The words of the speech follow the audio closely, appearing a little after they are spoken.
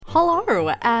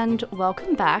Hello, and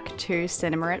welcome back to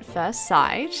Cinema at First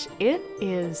Sight. It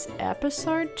is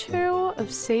episode 2 of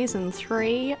season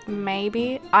 3,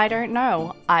 maybe, I don't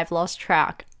know. I've lost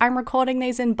track. I'm recording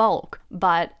these in bulk,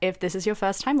 but if this is your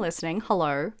first time listening,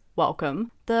 hello,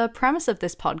 welcome. The premise of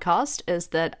this podcast is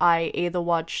that I either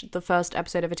watch the first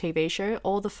episode of a TV show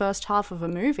or the first half of a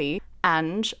movie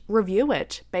and review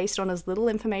it based on as little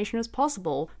information as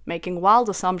possible, making wild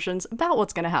assumptions about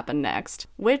what's going to happen next,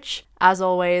 which, as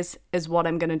always, is what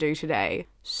I'm going to do today.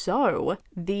 So,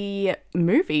 the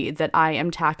movie that I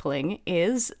am tackling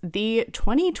is the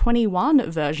 2021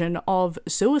 version of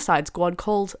Suicide Squad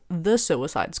called The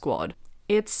Suicide Squad.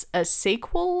 It's a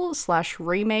sequel slash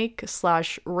remake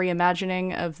slash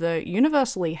reimagining of the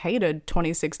universally hated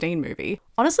 2016 movie.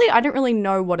 Honestly, I don't really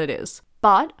know what it is,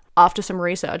 but after some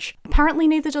research, apparently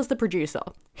neither does the producer.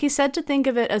 He said to think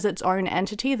of it as its own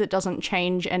entity that doesn't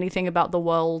change anything about the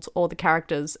world or the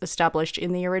characters established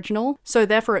in the original, so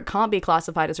therefore it can't be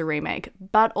classified as a remake,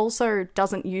 but also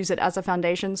doesn't use it as a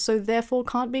foundation, so therefore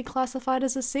can't be classified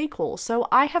as a sequel. So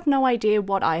I have no idea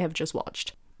what I have just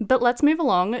watched. But let's move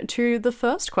along to the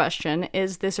first question.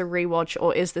 Is this a rewatch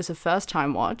or is this a first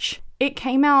time watch? It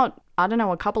came out, I don't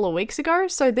know, a couple of weeks ago,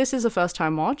 so this is a first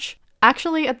time watch.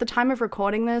 Actually, at the time of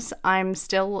recording this, I'm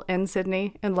still in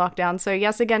Sydney in lockdown, so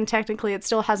yes, again, technically it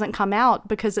still hasn't come out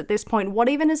because at this point, what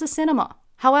even is a cinema?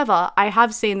 However, I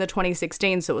have seen the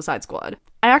 2016 Suicide Squad.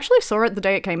 I actually saw it the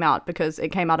day it came out because it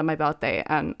came out on my birthday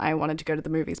and I wanted to go to the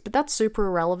movies, but that's super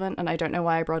irrelevant and I don't know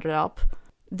why I brought it up.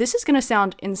 This is going to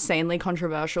sound insanely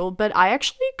controversial, but I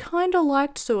actually kind of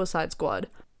liked Suicide Squad.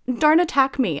 Don't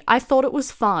attack me, I thought it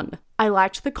was fun. I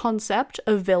liked the concept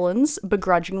of villains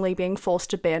begrudgingly being forced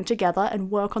to band together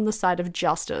and work on the side of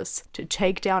justice to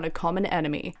take down a common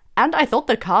enemy. And I thought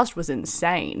the cast was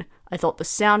insane. I thought the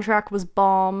soundtrack was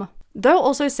bomb. Though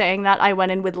also saying that, I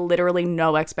went in with literally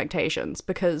no expectations,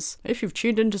 because if you've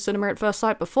tuned into Cinema at First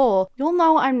Sight before, you'll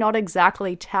know I'm not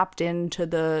exactly tapped into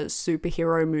the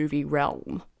superhero movie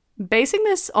realm. Basing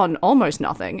this on almost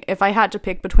nothing, if I had to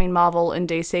pick between Marvel and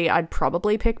DC, I'd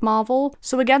probably pick Marvel.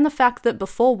 So again, the fact that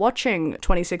before watching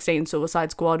 2016 Suicide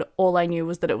Squad, all I knew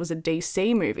was that it was a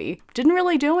DC movie, didn't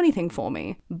really do anything for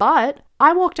me. But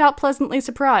I walked out pleasantly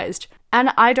surprised,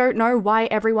 and I don't know why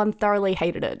everyone thoroughly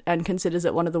hated it and considers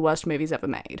it one of the worst movies ever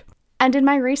made. And in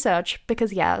my research,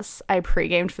 because yes, I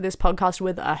pre-gamed for this podcast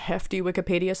with a hefty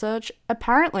Wikipedia search,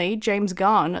 apparently James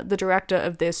Gunn, the director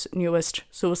of this newest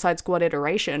Suicide Squad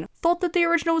iteration, thought that the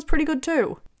original was pretty good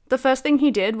too. The first thing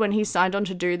he did when he signed on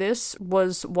to do this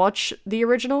was watch the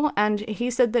original, and he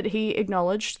said that he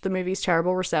acknowledged the movie's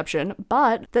terrible reception,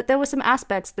 but that there were some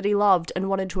aspects that he loved and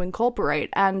wanted to incorporate,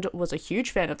 and was a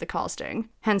huge fan of the casting.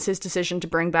 Hence his decision to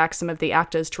bring back some of the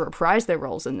actors to reprise their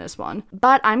roles in this one.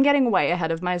 But I'm getting way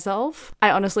ahead of myself. I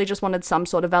honestly just wanted some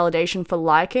sort of validation for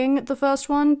liking the first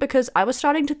one, because I was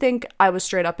starting to think I was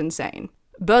straight up insane.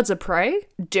 Birds of Prey?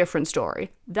 Different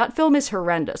story. That film is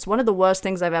horrendous, one of the worst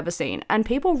things I've ever seen, and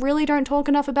people really don't talk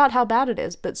enough about how bad it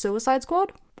is, but Suicide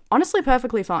Squad? Honestly,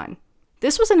 perfectly fine.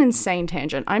 This was an insane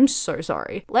tangent, I'm so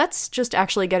sorry. Let's just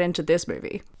actually get into this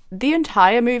movie. The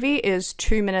entire movie is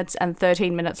 2 minutes and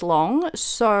 13 minutes long,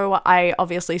 so I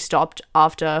obviously stopped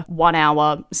after 1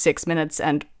 hour, 6 minutes,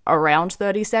 and around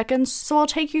 30 seconds, so I'll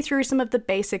take you through some of the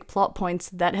basic plot points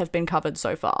that have been covered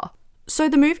so far. So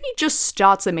the movie just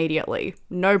starts immediately,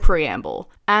 no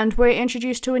preamble, and we're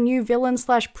introduced to a new villain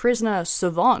slash prisoner,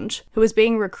 Savant, who is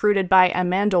being recruited by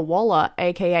Amanda Waller,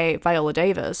 aka Viola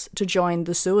Davis, to join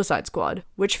the Suicide Squad,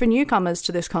 which for newcomers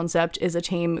to this concept is a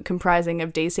team comprising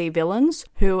of DC villains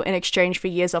who, in exchange for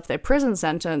years off their prison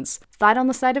sentence, fight on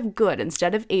the side of good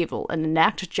instead of evil and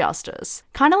enact justice.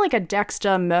 Kinda like a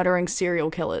Dexter murdering serial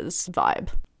killers vibe.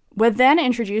 We're then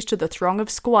introduced to the throng of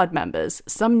squad members,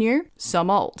 some new, some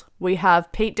old. We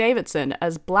have Pete Davidson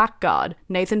as Blackguard,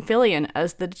 Nathan Fillion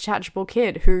as the detachable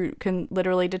kid who can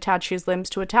literally detach his limbs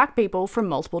to attack people from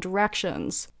multiple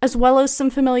directions. As well as some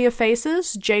familiar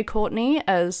faces, Jai Courtney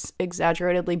as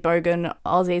exaggeratedly bogan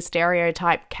Aussie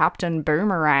stereotype Captain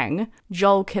Boomerang,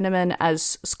 Joel Kinnaman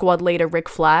as squad leader Rick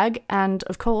Flag, and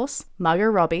of course, Margot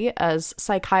Robbie as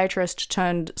psychiatrist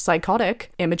turned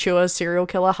psychotic, immature serial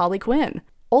killer Harley Quinn.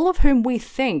 All of whom we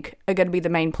think are going to be the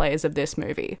main players of this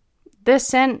movie. They're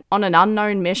sent on an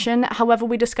unknown mission, however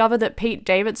we discover that Pete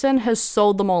Davidson has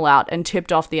sold them all out and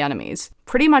tipped off the enemies.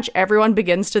 Pretty much everyone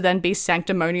begins to then be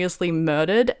sanctimoniously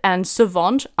murdered, and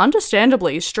Savant,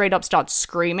 understandably, straight up starts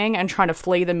screaming and trying to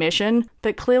flee the mission,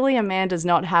 but clearly Amanda's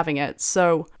not having it,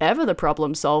 so Ever the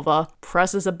problem solver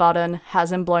presses a button,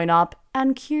 has him blown up,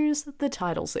 and cues the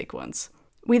title sequence.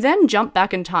 We then jump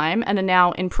back in time and are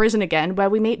now in prison again, where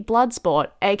we meet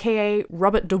Bloodsport, aka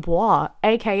Robert Dubois,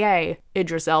 aka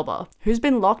Idris Elba, who's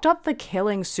been locked up for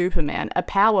killing Superman, a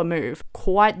power move,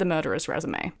 quite the murderous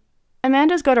resume.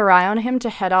 Amanda's got her eye on him to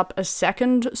head up a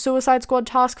second Suicide Squad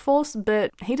task force,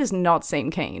 but he does not seem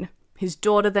keen. His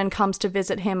daughter then comes to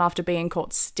visit him after being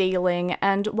caught stealing,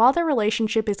 and while their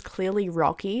relationship is clearly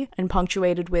rocky and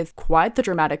punctuated with quite the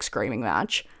dramatic screaming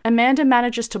match, Amanda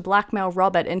manages to blackmail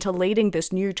Robert into leading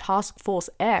this new Task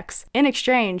Force X in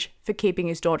exchange for keeping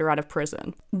his daughter out of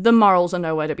prison. The morals are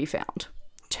nowhere to be found.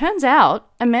 Turns out,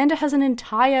 Amanda has an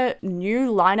entire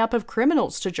new lineup of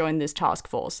criminals to join this task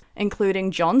force, including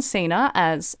John Cena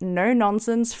as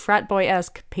no-nonsense frat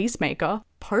boy-esque Peacemaker,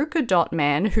 Polka Dot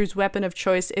Man, whose weapon of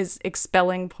choice is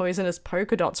expelling poisonous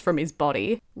polka dots from his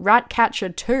body, Ratcatcher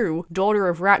 2, daughter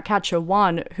of Ratcatcher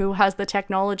 1, who has the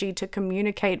technology to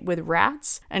communicate with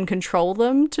rats and control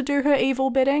them to do her evil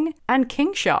bidding, and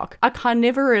King Shark, a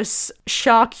carnivorous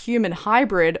shark-human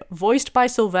hybrid voiced by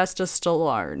Sylvester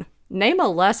Stallone. Name a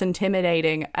less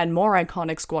intimidating and more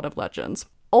iconic squad of legends.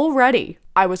 Already,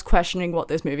 I was questioning what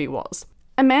this movie was.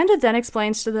 Amanda then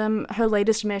explains to them her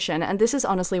latest mission, and this is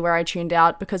honestly where I tuned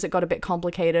out because it got a bit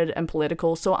complicated and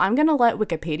political, so I'm gonna let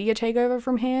Wikipedia take over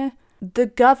from here. The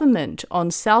government on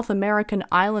South American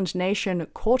island nation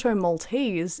Corto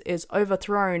Maltese is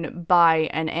overthrown by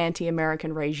an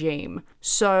anti-American regime.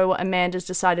 So Amanda's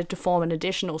decided to form an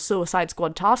additional Suicide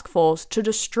Squad task force to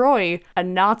destroy a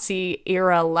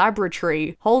Nazi-era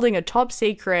laboratory holding a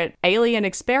top-secret alien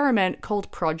experiment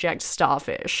called Project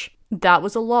Starfish. That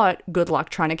was a lot. Good luck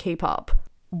trying to keep up.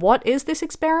 What is this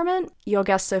experiment? Your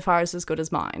guess so far is as good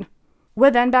as mine.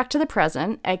 We're then back to the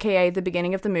present, aka the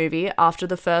beginning of the movie, after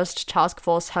the first task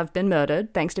force have been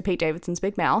murdered, thanks to Pete Davidson's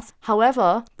big mouth.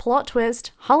 However, plot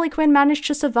twist, Harley Quinn managed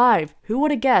to survive. Who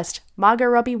would have guessed? Margot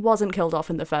Robbie wasn't killed off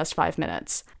in the first 5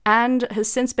 minutes, and has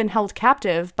since been held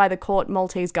captive by the Court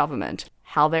Maltese government.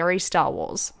 How very Star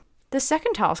Wars. The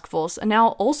second task force are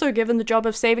now also given the job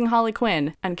of saving Harley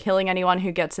Quinn and killing anyone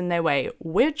who gets in their way,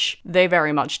 which they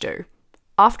very much do.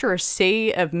 After a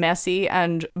sea of messy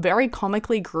and very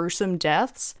comically gruesome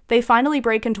deaths, they finally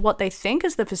break into what they think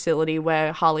is the facility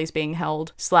where Harley's being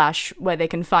held, / where they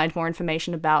can find more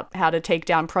information about how to take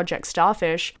down Project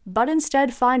Starfish, but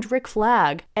instead find Rick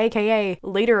Flag, aka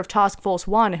leader of Task Force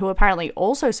 1, who apparently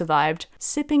also survived,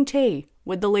 sipping tea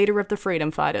with the leader of the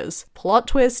Freedom Fighters. Plot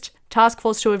twist, Task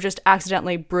Force 2 have just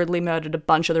accidentally brutally murdered a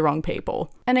bunch of the wrong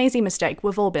people. An easy mistake,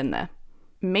 we've all been there.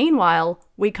 Meanwhile,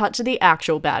 we cut to the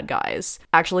actual bad guys.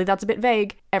 Actually, that's a bit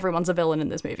vague. Everyone's a villain in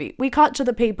this movie. We cut to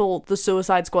the people the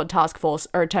Suicide Squad task force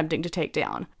are attempting to take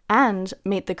down, and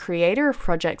meet the creator of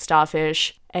Project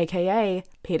Starfish, aka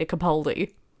Peter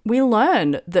Capaldi. We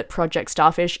learn that Project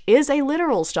Starfish is a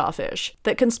literal starfish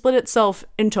that can split itself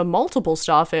into multiple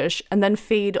starfish and then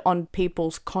feed on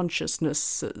people's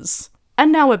consciousnesses.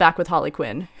 And now we're back with Harley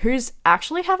Quinn, who's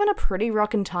actually having a pretty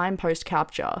rockin' time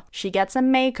post-capture. She gets a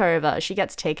makeover, she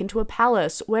gets taken to a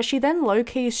palace, where she then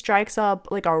low-key strikes up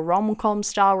like a rom-com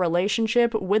style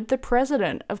relationship with the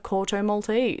president of Corto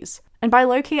Maltese. And by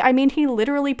low-key, I mean he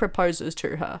literally proposes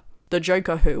to her. The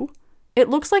Joker who? It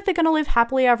looks like they're gonna live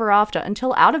happily ever after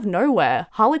until out of nowhere,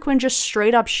 Harley Quinn just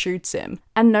straight up shoots him.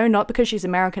 And no, not because she's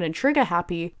American and trigger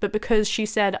happy, but because she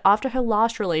said after her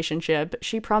last relationship,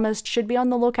 she promised she'd be on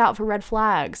the lookout for red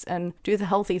flags and do the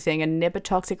healthy thing and nip a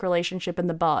toxic relationship in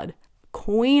the bud.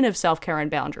 Queen of self-care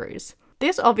and boundaries.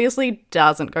 This obviously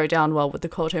doesn't go down well with the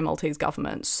Corto Maltese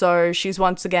government, so she's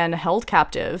once again held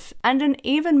captive, and an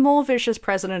even more vicious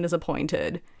president is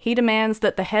appointed. He demands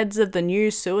that the heads of the new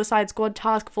Suicide Squad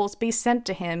task force be sent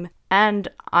to him, and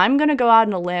I'm gonna go out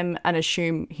on a limb and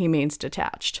assume he means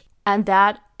detached. And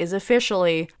that is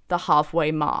officially the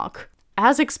halfway mark.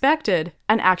 As expected,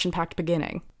 an action-packed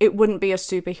beginning. It wouldn't be a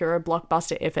superhero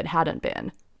blockbuster if it hadn't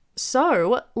been.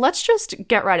 So, let's just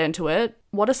get right into it.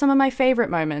 What are some of my favorite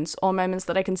moments, or moments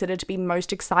that I consider to be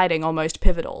most exciting or most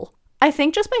pivotal? I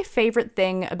think just my favorite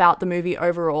thing about the movie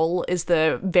overall is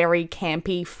the very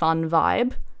campy, fun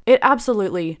vibe. It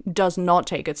absolutely does not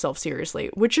take itself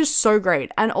seriously, which is so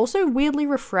great, and also weirdly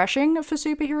refreshing for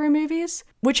superhero movies,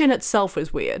 which in itself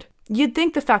is weird. You'd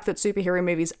think the fact that superhero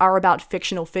movies are about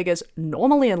fictional figures,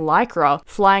 normally in Lycra,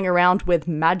 flying around with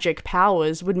magic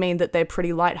powers would mean that they're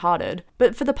pretty lighthearted.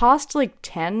 But for the past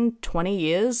 10, 20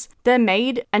 years, they're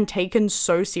made and taken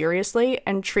so seriously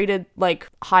and treated like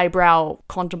highbrow,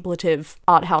 contemplative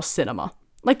art house cinema.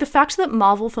 Like, the fact that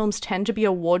Marvel films tend to be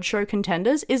award show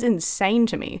contenders is insane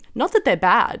to me. Not that they're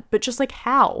bad, but just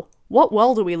how? What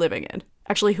world are we living in?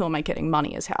 Actually, who am I kidding?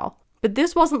 Money is how. But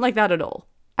this wasn't like that at all.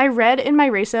 I read in my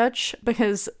research,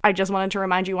 because I just wanted to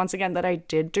remind you once again that I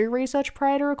did do research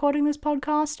prior to recording this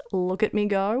podcast, look at me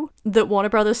go, that Warner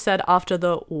Brothers said after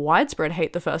the widespread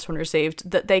hate the first one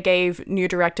received that they gave new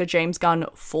director James Gunn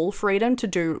full freedom to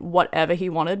do whatever he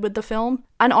wanted with the film.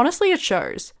 And honestly, it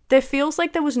shows. There feels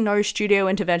like there was no studio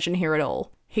intervention here at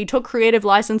all. He took creative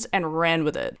license and ran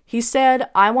with it. He said,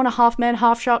 I want a half-man,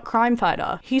 half-shot crime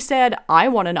fighter. He said, I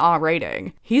want an R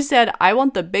rating. He said, I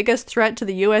want the biggest threat to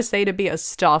the USA to be a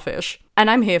starfish.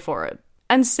 And I'm here for it.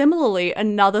 And similarly,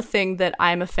 another thing that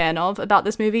I'm a fan of about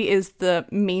this movie is the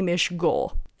meme-ish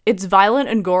gore. It's violent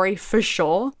and gory for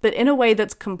sure, but in a way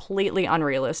that's completely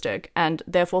unrealistic and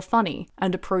therefore funny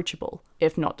and approachable,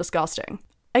 if not disgusting.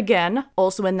 Again,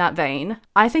 also in that vein,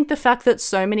 I think the fact that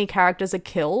so many characters are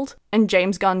killed and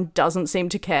James Gunn doesn't seem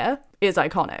to care is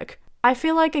iconic. I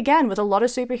feel like, again, with a lot of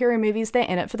superhero movies, they're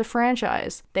in it for the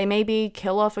franchise. They maybe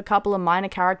kill off a couple of minor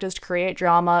characters to create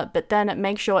drama, but then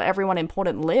make sure everyone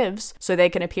important lives so they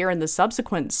can appear in the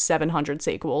subsequent 700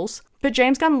 sequels. But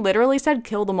James Gunn literally said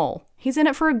kill them all. He's in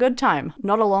it for a good time,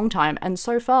 not a long time, and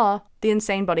so far, the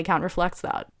insane body count reflects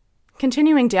that.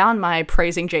 Continuing down my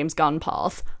praising James Gunn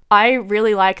path, I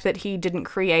really like that he didn't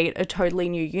create a totally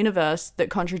new universe that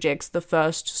contradicts the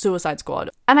first Suicide Squad.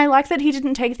 And I like that he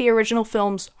didn't take the original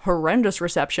film's horrendous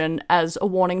reception as a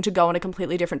warning to go in a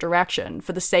completely different direction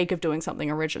for the sake of doing something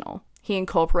original. He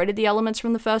incorporated the elements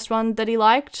from the first one that he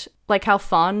liked, like how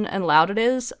fun and loud it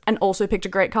is, and also picked a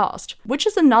great cast. Which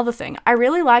is another thing. I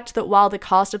really liked that while the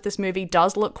cast of this movie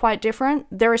does look quite different,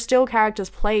 there are still characters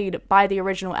played by the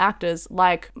original actors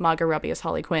like Margot Robbie as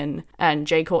Harley Quinn, and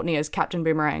Jai Courtney as Captain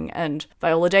Boomerang, and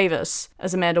Viola Davis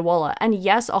as Amanda Waller. And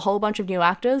yes, a whole bunch of new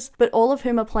actors, but all of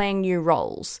whom are playing new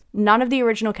roles. None of the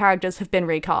original characters have been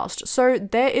recast, so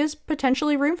there is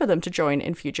potentially room for them to join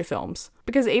in future films.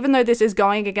 Because even though this is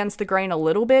going against the grain a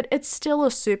little bit, it's still a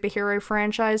superhero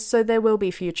franchise, so there will be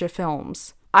future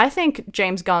films. I think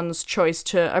James Gunn's choice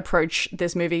to approach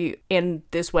this movie in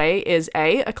this way is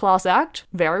A, a class act,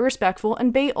 very respectful,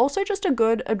 and B, also just a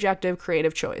good, objective,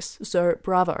 creative choice. So,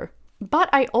 bravo. But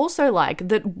I also like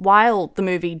that while the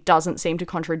movie doesn't seem to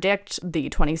contradict the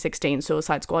 2016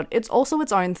 Suicide Squad, it's also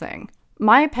its own thing.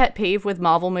 My pet peeve with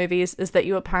Marvel movies is that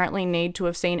you apparently need to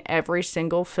have seen every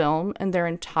single film in their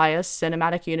entire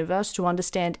cinematic universe to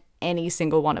understand any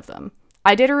single one of them.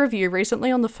 I did a review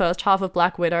recently on the first half of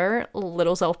Black Widow,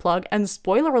 little self-plug, and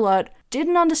spoiler alert,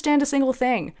 didn't understand a single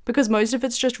thing, because most of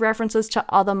it's just references to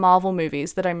other Marvel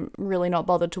movies that I'm really not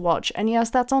bothered to watch, and yes,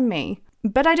 that's on me.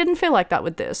 But I didn't feel like that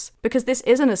with this, because this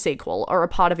isn't a sequel or a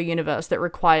part of a universe that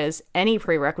requires any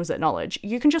prerequisite knowledge.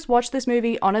 You can just watch this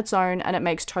movie on its own and it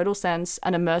makes total sense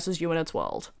and immerses you in its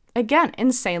world. Again,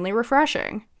 insanely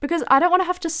refreshing, because I don't want to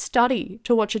have to study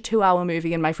to watch a 2-hour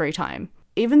movie in my free time.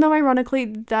 Even though ironically,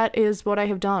 that is what I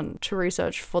have done to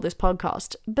research for this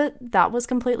podcast, but that was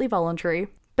completely voluntary.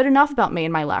 But enough about me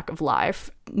and my lack of life.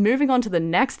 Moving on to the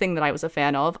next thing that I was a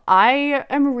fan of, I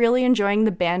am really enjoying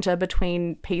the banter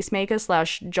between Peacemaker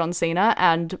 / John Cena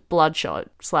and Bloodshot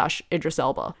 / Idris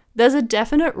Elba. There's a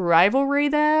definite rivalry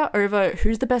there over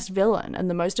who's the best villain and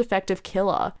the most effective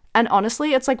killer. And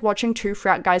honestly, it's like watching two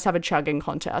frat guys have a chugging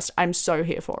contest. I'm so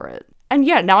here for it. And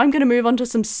yeah, now I'm going to move on to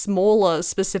some smaller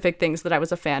specific things that I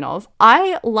was a fan of.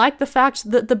 I like the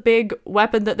fact that the big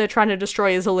weapon that they're trying to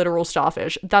destroy is a literal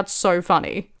starfish. That's so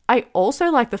funny. I also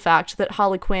like the fact that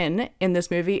Harley Quinn in this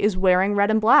movie is wearing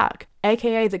red and black,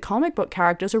 aka the comic book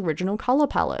character's original color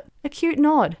palette. A cute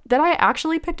nod that I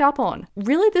actually picked up on.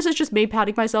 Really, this is just me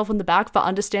patting myself on the back for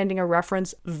understanding a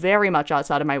reference very much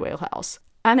outside of my wheelhouse.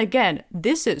 And again,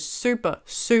 this is super,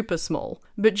 super small.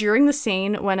 But during the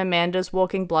scene when Amanda's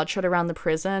walking Bloodshot around the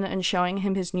prison and showing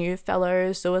him his new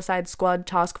fellow Suicide Squad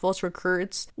task force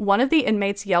recruits, one of the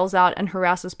inmates yells out and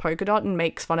harasses Polka Dot and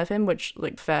makes fun of him, which,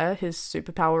 like, fair, his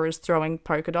superpower is throwing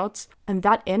polka dots. And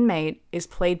that inmate is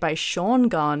played by Sean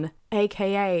Gunn,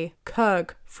 aka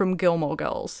Kirk from Gilmore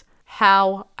Girls.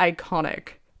 How iconic.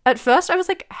 At first I was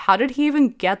like, how did he even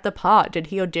get the part? Did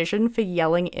he audition for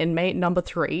yelling inmate number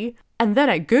 3? And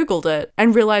then I googled it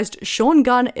and realized Sean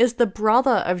Gunn is the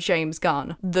brother of James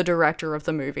Gunn, the director of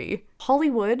the movie.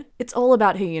 Hollywood, it's all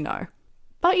about who you know.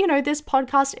 But you know, this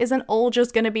podcast isn't all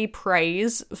just going to be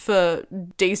praise for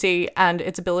DC and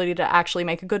its ability to actually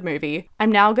make a good movie.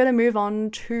 I'm now going to move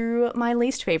on to my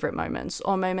least favorite moments,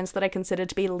 or moments that I consider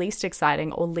to be least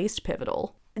exciting or least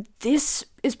pivotal. This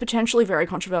is potentially very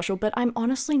controversial, but I'm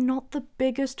honestly not the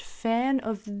biggest fan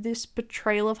of this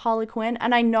portrayal of Harley Quinn,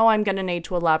 and I know I'm going to need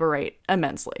to elaborate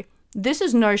immensely. This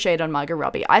is no shade on Margot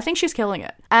Robbie. I think she's killing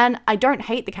it. And I don't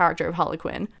hate the character of Harley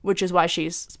Quinn, which is why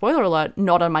she's, spoiler alert,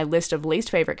 not on my list of least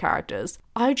favorite characters.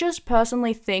 I just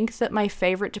personally think that my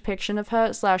favorite depiction of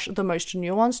her, / the most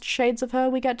nuanced shades of her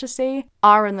we get to see,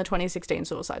 are in the 2016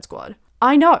 Suicide Squad.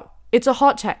 I know, it's a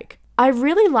hot take. I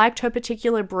really liked her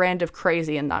particular brand of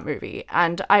crazy in that movie,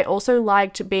 and I also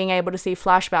liked being able to see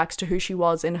flashbacks to who she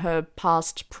was in her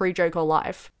past pre-Joker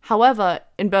life. However,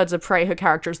 in Birds of Prey, her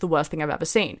character is the worst thing I've ever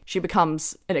seen. She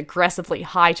becomes an aggressively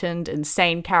heightened,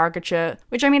 insane caricature,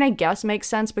 which I guess makes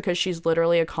sense because she's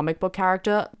literally a comic book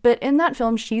character, but in that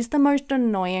film, she's the most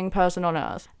annoying person on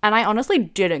earth, and I honestly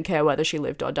didn't care whether she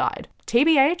lived or died.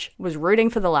 TBH was rooting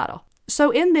for the latter.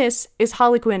 So in this, is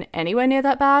Harley Quinn anywhere near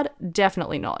that bad?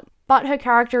 Definitely not. But her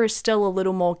character is still a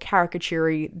little more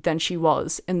caricature-y than she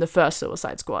was in the first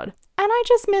Suicide Squad. And I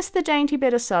just miss the dainty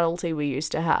bit of subtlety we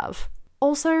used to have.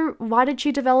 Also, why did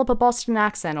she develop a Boston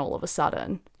accent all of a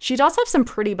sudden? She does have some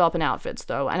pretty boppin' outfits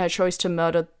though, and her choice to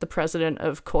murder the president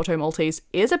of Corto Maltese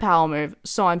is a power move,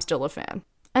 so I'm still a fan.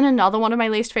 And another one of my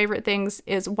least favorite things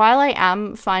is, while I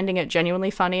am finding it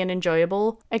genuinely funny and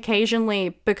enjoyable,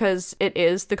 occasionally, because it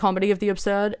is the comedy of the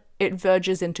absurd, it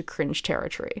verges into cringe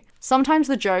territory. Sometimes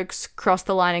the jokes cross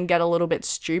the line and get a little bit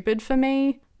stupid for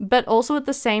me, but also at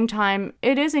the same time,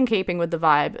 it is in keeping with the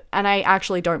vibe, and I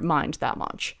actually don't mind that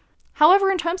much.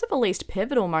 However, in terms of a least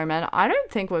pivotal moment, I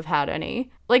don't think we've had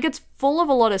any. It's full of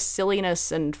a lot of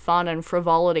silliness and fun and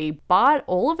frivolity, but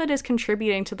all of it is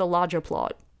contributing to the larger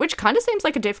plot, which kind of seems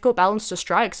like a difficult balance to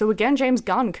strike, so again, James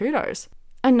Gunn, kudos.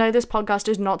 And no, this podcast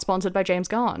is not sponsored by James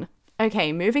Gunn.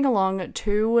 Okay, moving along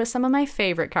to some of my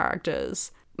favorite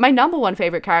characters. My number one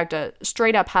favorite character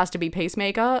straight up has to be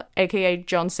Peacemaker, aka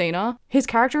John Cena. His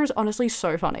character is honestly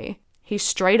so funny. He's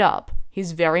straight up,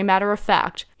 he's very matter of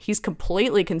fact, he's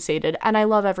completely conceited, and I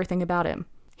love everything about him.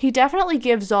 He definitely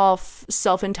gives off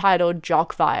self-entitled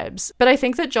jock vibes, but I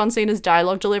think that John Cena's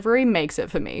dialogue delivery makes it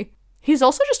for me. He's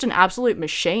also just an absolute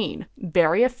machine,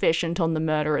 very efficient on the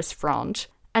murderous front.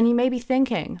 And you may be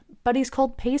thinking, but he's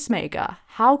called Peacemaker.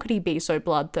 How could he be so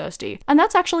bloodthirsty? And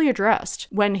that's actually addressed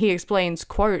when he explains,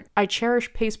 quote, "I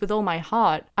cherish peace with all my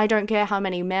heart. I don't care how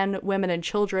many men, women, and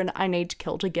children I need to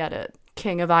kill to get it."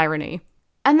 King of irony.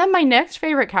 And then my next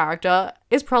favorite character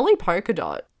is probably Polka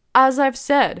Dot. As I've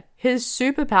said, his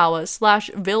superpower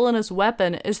 / villainous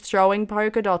weapon is throwing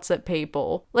polka dots at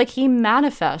people. He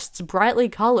manifests brightly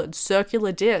colored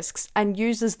circular discs and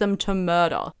uses them to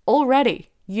murder. Already,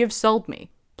 you've sold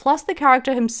me. Plus the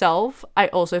character himself, I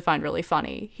also find really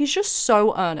funny. He's just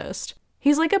so earnest.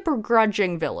 He's like a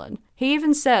begrudging villain. He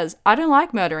even says, "I don't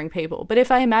like murdering people, but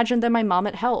if I imagine they're my mum,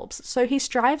 it helps." So he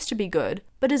strives to be good,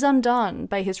 but is undone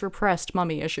by his repressed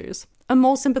mummy issues. A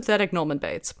more sympathetic Norman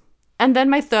Bates. And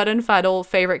then my third and final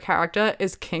favorite character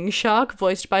is King Shark,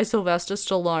 voiced by Sylvester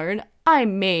Stallone.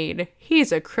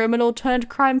 He's a criminal turned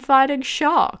crime-fighting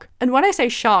shark. And when I say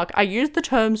shark, I use the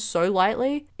term so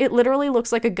lightly. It literally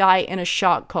looks like a guy in a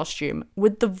shark costume,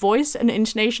 with the voice and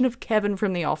intonation of Kevin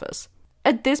from The Office.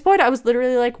 At this point, I was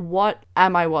literally like, what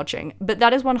am I watching? But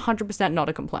that is 100% not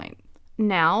a complaint.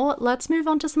 Now, let's move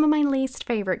on to some of my least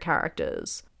favorite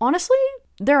characters. Honestly,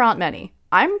 there aren't many.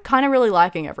 I'm kind of really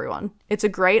liking everyone. It's a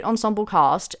great ensemble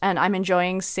cast, and I'm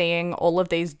enjoying seeing all of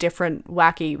these different,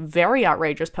 wacky, very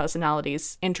outrageous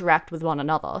personalities interact with one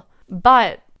another.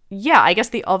 But yeah, I guess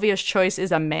the obvious choice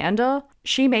is Amanda.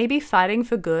 She may be fighting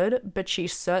for good, but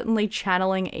she's certainly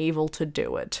channeling evil to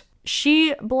do it.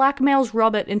 She blackmails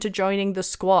Robert into joining the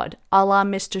squad, a la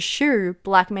Mr. Shu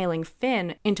blackmailing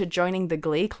Finn into joining the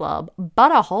Glee Club,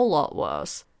 but a whole lot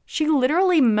worse. She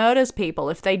literally murders people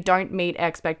if they don't meet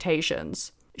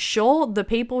expectations. Sure, the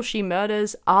people she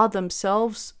murders are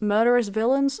themselves murderous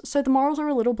villains, so the morals are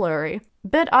a little blurry,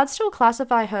 but I'd still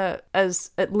classify her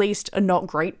as at least a not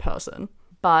great person.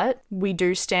 But we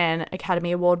do stan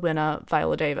Academy Award winner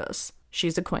Viola Davis.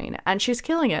 She's a queen, and she's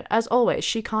killing it, as always.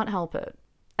 She can't help it.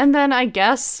 And then I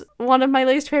guess one of my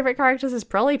least favorite characters is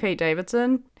probably Pete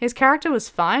Davidson. His character was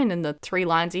fine in the 3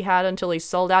 lines he had until he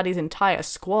sold out his entire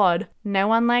squad. No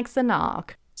one likes a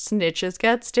narc. Snitches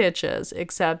get stitches,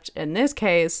 except in this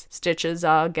case, stitches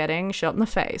are getting shot in the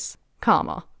face.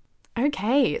 Karma.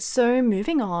 Okay, so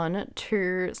moving on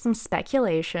to some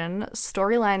speculation,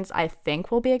 storylines I think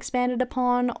will be expanded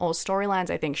upon, or storylines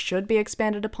I think should be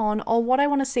expanded upon, or what I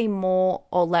want to see more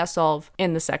or less of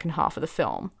in the second half of the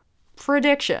film.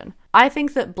 Prediction. I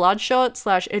think that Bloodshot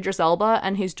 / Idris Elba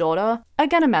and his daughter are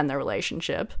gonna mend their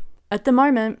relationship. At the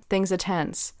moment, things are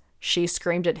tense. She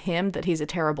screamed at him that he's a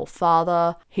terrible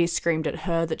father. He screamed at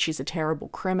her that she's a terrible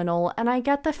criminal. And I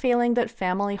get the feeling that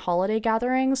family holiday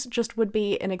gatherings just would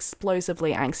be an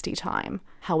explosively angsty time.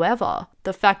 However,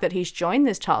 the fact that he's joined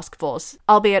this task force,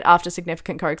 albeit after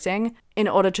significant coaxing, in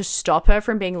order to stop her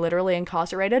from being literally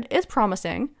incarcerated is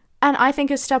promising. And I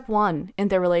think is step one in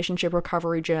their relationship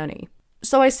recovery journey.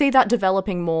 So I see that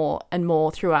developing more and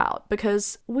more throughout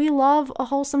because we love a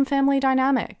wholesome family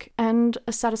dynamic and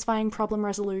a satisfying problem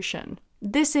resolution.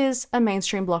 This is a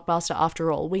mainstream blockbuster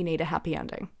after all. We need a happy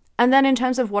ending. And then in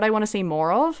terms of what I want to see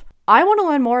more of, I want to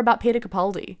learn more about Peter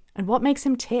Capaldi and what makes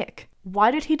him tick.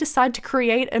 Why did he decide to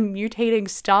create a mutating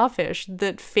starfish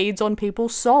that feeds on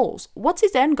people's souls? What's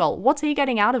his end goal? What's he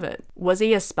getting out of it? Was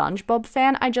he a SpongeBob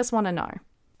fan? I just want to know.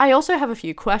 I also have a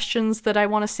few questions that I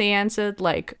want to see answered,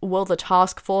 like, will the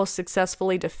task force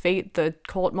successfully defeat the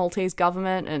Court Maltese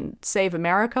government and save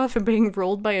America from being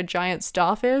ruled by a giant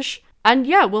starfish? And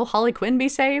yeah, will Harley Quinn be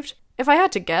saved? If I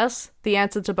had to guess, the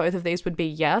answer to both of these would be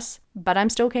yes, but I'm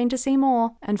still keen to see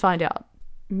more and find out.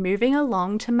 Moving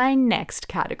along to my next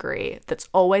category that's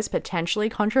always potentially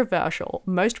controversial,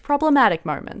 most problematic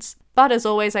moments. But as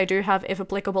always, I do have if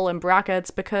applicable in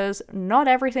brackets because not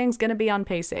everything's going to be on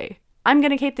PC. I'm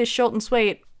going to keep this short and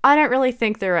sweet. I don't really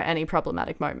think there are any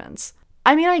problematic moments.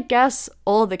 I mean, I guess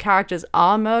all of the characters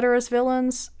are murderous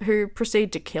villains who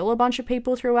proceed to kill a bunch of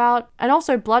people throughout, and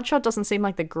also Bloodshot doesn't seem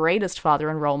like the greatest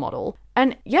father and role model.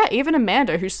 And yeah, even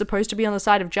Amanda, who's supposed to be on the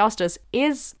side of justice,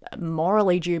 is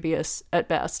morally dubious at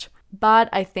best. But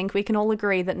I think we can all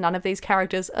agree that none of these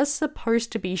characters are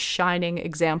supposed to be shining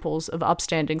examples of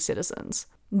upstanding citizens.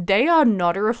 They are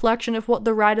not a reflection of what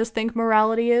the writers think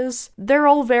morality is. They're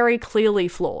all very clearly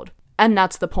flawed. And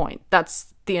that's the point.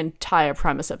 That's the entire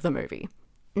premise of the movie.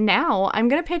 Now, I'm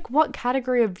going to pick what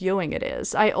category of viewing it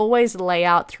is. I always lay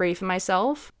out 3 for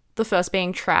myself. The first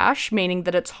being trash, meaning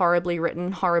that it's horribly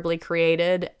written, horribly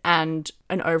created, and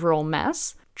an overall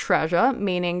mess. Treasure,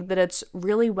 meaning that it's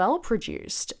really well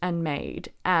produced and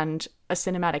made, and a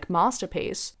cinematic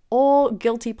masterpiece. Or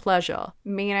guilty pleasure,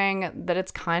 meaning that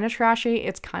it's kind of trashy,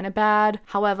 it's kind of bad.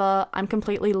 However, I'm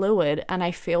completely lured and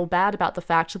I feel bad about the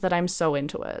fact that I'm so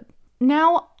into it.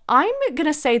 Now, I'm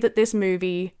gonna say that this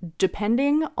movie,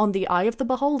 depending on the eye of the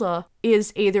beholder,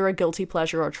 is either a guilty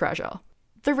pleasure or treasure.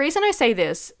 The reason I say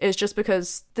this is just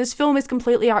because this film is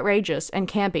completely outrageous and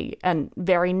campy and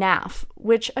very naff,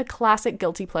 which are classic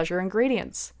guilty pleasure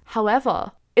ingredients.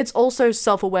 However, it's also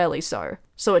self-awarely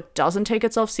so it doesn't take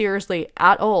itself seriously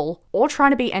at all, or trying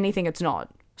to be anything it's not.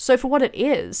 So for what it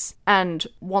is, and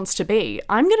wants to be,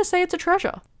 I'm gonna say it's a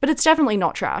treasure. But it's definitely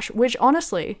not trash, which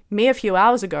honestly, me a few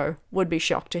hours ago would be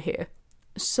shocked to hear.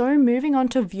 So moving on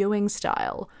to viewing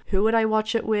style. Who would I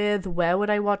watch it with? Where would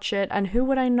I watch it? And who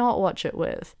would I not watch it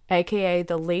with? AKA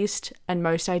the least and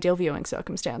most ideal viewing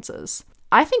circumstances.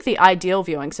 I think the ideal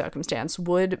viewing circumstance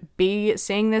would be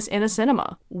seeing this in a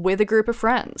cinema with a group of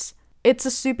friends. It's a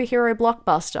superhero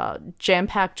blockbuster,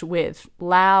 jam-packed with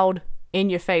loud,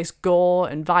 in-your-face gore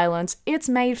and violence. It's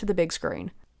made for the big screen.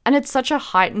 And it's such a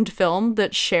heightened film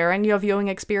that sharing your viewing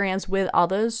experience with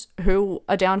others who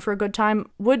are down for a good time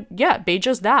would, be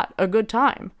just that, a good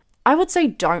time. I would say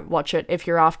don't watch it if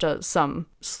you're after some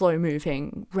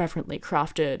slow-moving, reverently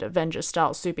crafted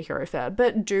Avengers-style superhero fare,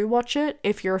 but do watch it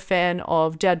if you're a fan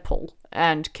of Deadpool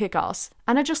and Kick-Ass,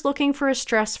 and are just looking for a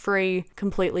stress-free,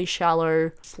 completely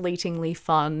shallow, fleetingly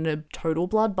fun, total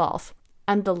bloodbath.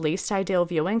 And the least ideal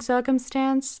viewing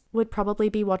circumstance would probably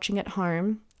be watching at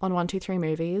home on 123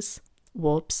 Movies.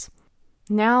 Whoops.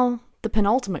 Now, the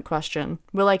penultimate question.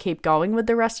 Will I keep going with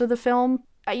the rest of the film?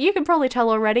 You can probably tell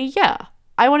already, yeah.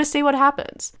 I want to see what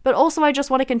happens, but also I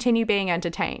just want to continue being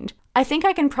entertained. I think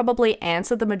I can probably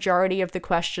answer the majority of the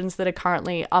questions that are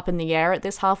currently up in the air at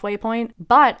this halfway point,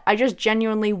 but I just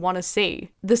genuinely want to see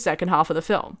the second half of the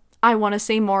film. I want to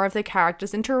see more of the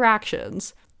characters'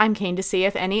 interactions. I'm keen to see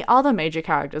if any other major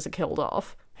characters are killed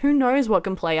off. Who knows what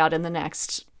can play out in the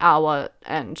next hour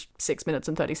and 6 minutes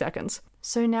and 30 seconds.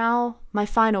 So now, my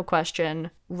final question.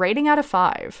 Rating out of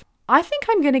 5. I think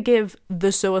I'm going to give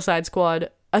The Suicide Squad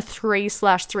a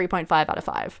 3/3.5 out of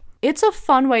 5. It's a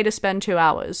fun way to spend 2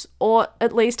 hours, or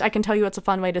at least I can tell you it's a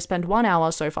fun way to spend 1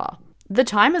 hour so far. The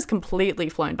time has completely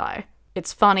flown by.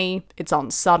 It's funny, it's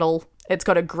unsubtle, it's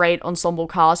got a great ensemble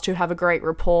cast who have a great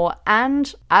rapport,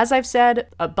 and as I've said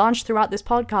a bunch throughout this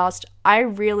podcast, I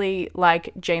really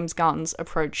like James Gunn's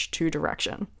approach to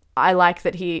direction. I like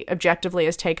that he objectively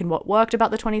has taken what worked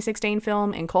about the 2016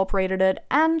 film, incorporated it,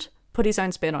 and put his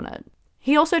own spin on it.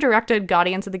 He also directed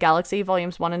Guardians of the Galaxy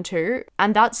Volumes 1 and 2,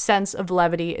 and that sense of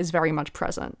levity is very much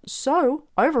present. So,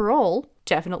 overall,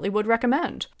 definitely would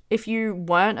recommend. If you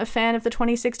weren't a fan of the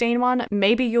 2016 one,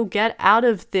 maybe you'll get out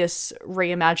of this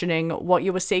reimagining what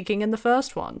you were seeking in the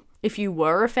first one. If you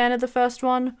were a fan of the first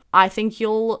one, I think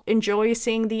you'll enjoy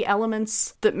seeing the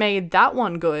elements that made that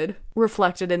one good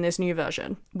reflected in this new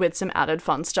version, with some added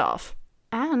fun stuff.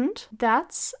 And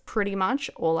that's pretty much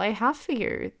all I have for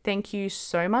you. Thank you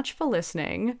so much for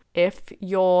listening. If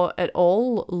you're at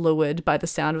all lured by the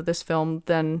sound of this film,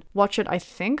 then watch it, I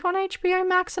think, on HBO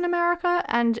Max in America,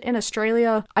 and in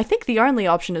Australia, I think the only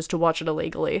option is to watch it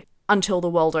illegally until the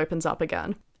world opens up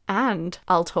again. And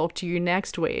I'll talk to you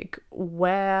next week,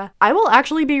 where I will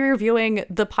actually be reviewing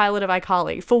the pilot of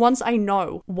iCarly. For once, I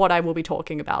know what I will be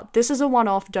talking about. This is a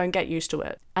one-off, don't get used to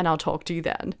it. And I'll talk to you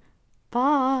then.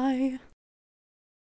 Bye!